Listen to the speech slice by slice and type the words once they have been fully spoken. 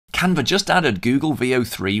Canva just added Google Veo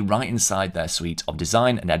 3 right inside their suite of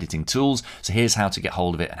design and editing tools, so here's how to get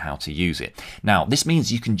hold of it and how to use it. Now, this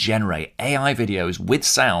means you can generate AI videos with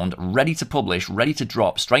sound, ready to publish, ready to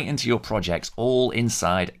drop straight into your projects, all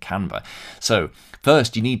inside Canva. So,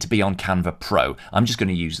 first, you need to be on Canva Pro. I'm just going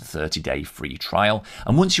to use the 30-day free trial.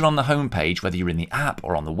 And once you're on the homepage, whether you're in the app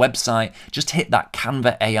or on the website, just hit that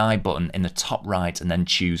Canva AI button in the top right and then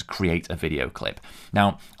choose Create a Video Clip.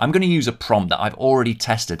 Now, I'm going to use a prompt that I've already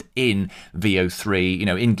tested in Veo 3,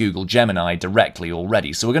 in Google Gemini directly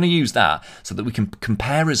already. So we're going to use that so that we can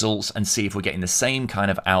compare results and see if we're getting the same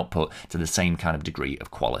kind of output to the same kind of degree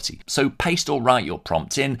of quality. So paste or write your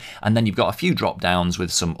prompt in, and then you've got a few drop downs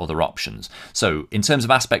with some other options. So in terms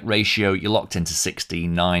of aspect ratio, you're locked into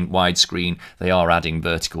 16:9 widescreen. They are adding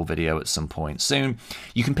vertical video at some point soon.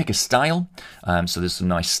 You can pick a style, so there's some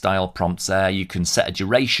nice style prompts there. You can set a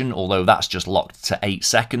duration, although that's just locked to 8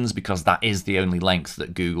 seconds because that is the only length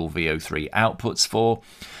that Google Veo 3 outputs for.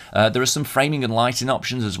 There are some framing and lighting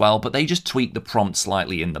options as well, but they just tweak the prompt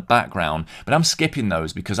slightly in the background. But I'm skipping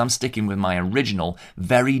those because I'm sticking with my original,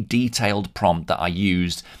 very detailed prompt that I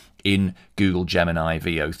used in Google Gemini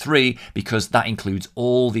Veo 3 because that includes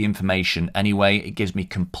all the information anyway. It gives me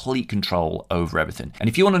complete control over everything. And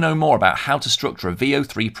if you want to know more about how to structure a Veo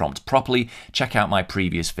 3 prompt properly, check out my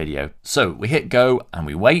previous video. So we hit go and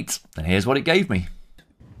we wait, and here's what it gave me.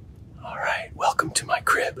 All right, welcome to my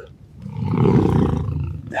crib.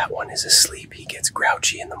 That one is asleep. He gets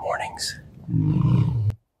grouchy in the mornings.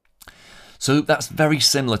 So that's very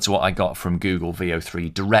similar to what I got from Google Veo 3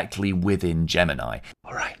 directly within Gemini.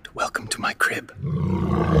 All right, welcome to my crib.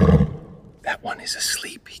 That one is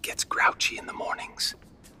asleep. He gets grouchy in the mornings.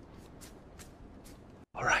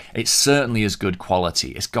 All right. It certainly is good quality.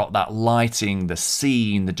 It's got that lighting, the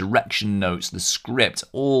scene, the direction notes, the script,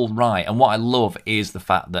 all right. And what I love is the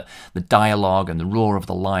fact that the dialogue and the roar of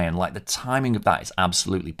the lion, like the timing of that is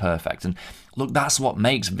absolutely perfect. And look, that's what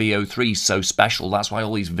makes Veo 3 so special. That's why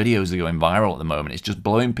all these videos are going viral at the moment. It's just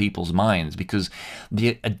blowing people's minds because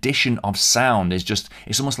the addition of sound is just,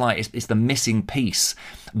 it's almost like it's the missing piece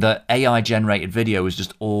that AI-generated video is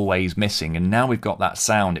just always missing. And now we've got that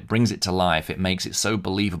sound. It brings it to life. It makes it so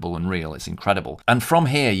believable and real. It's incredible. And from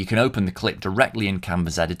here, you can open the clip directly in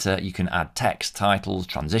Canva's editor. You can add text, titles,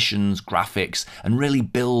 transitions, graphics, and really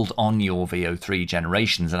build on your Veo 3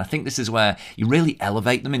 generations. And I think this is where you really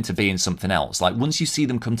elevate them into being something else. Like once you see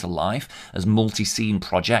them come to life as multi-scene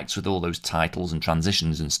projects with all those titles and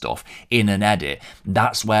transitions and stuff in an edit,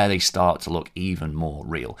 that's where they start to look even more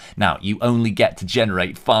real. Now, you only get to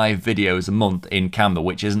generate 5 videos a month in Canva,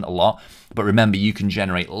 which isn't a lot, but remember you can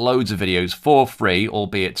generate loads of videos for free,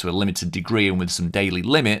 albeit to a limited degree and with some daily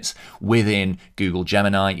limits within Google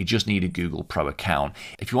Gemini. You just need a Google Pro account.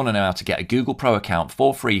 If you want to know how to get a Google Pro account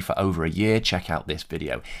for free for over a year, check out this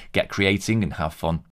video. Get creating and have fun.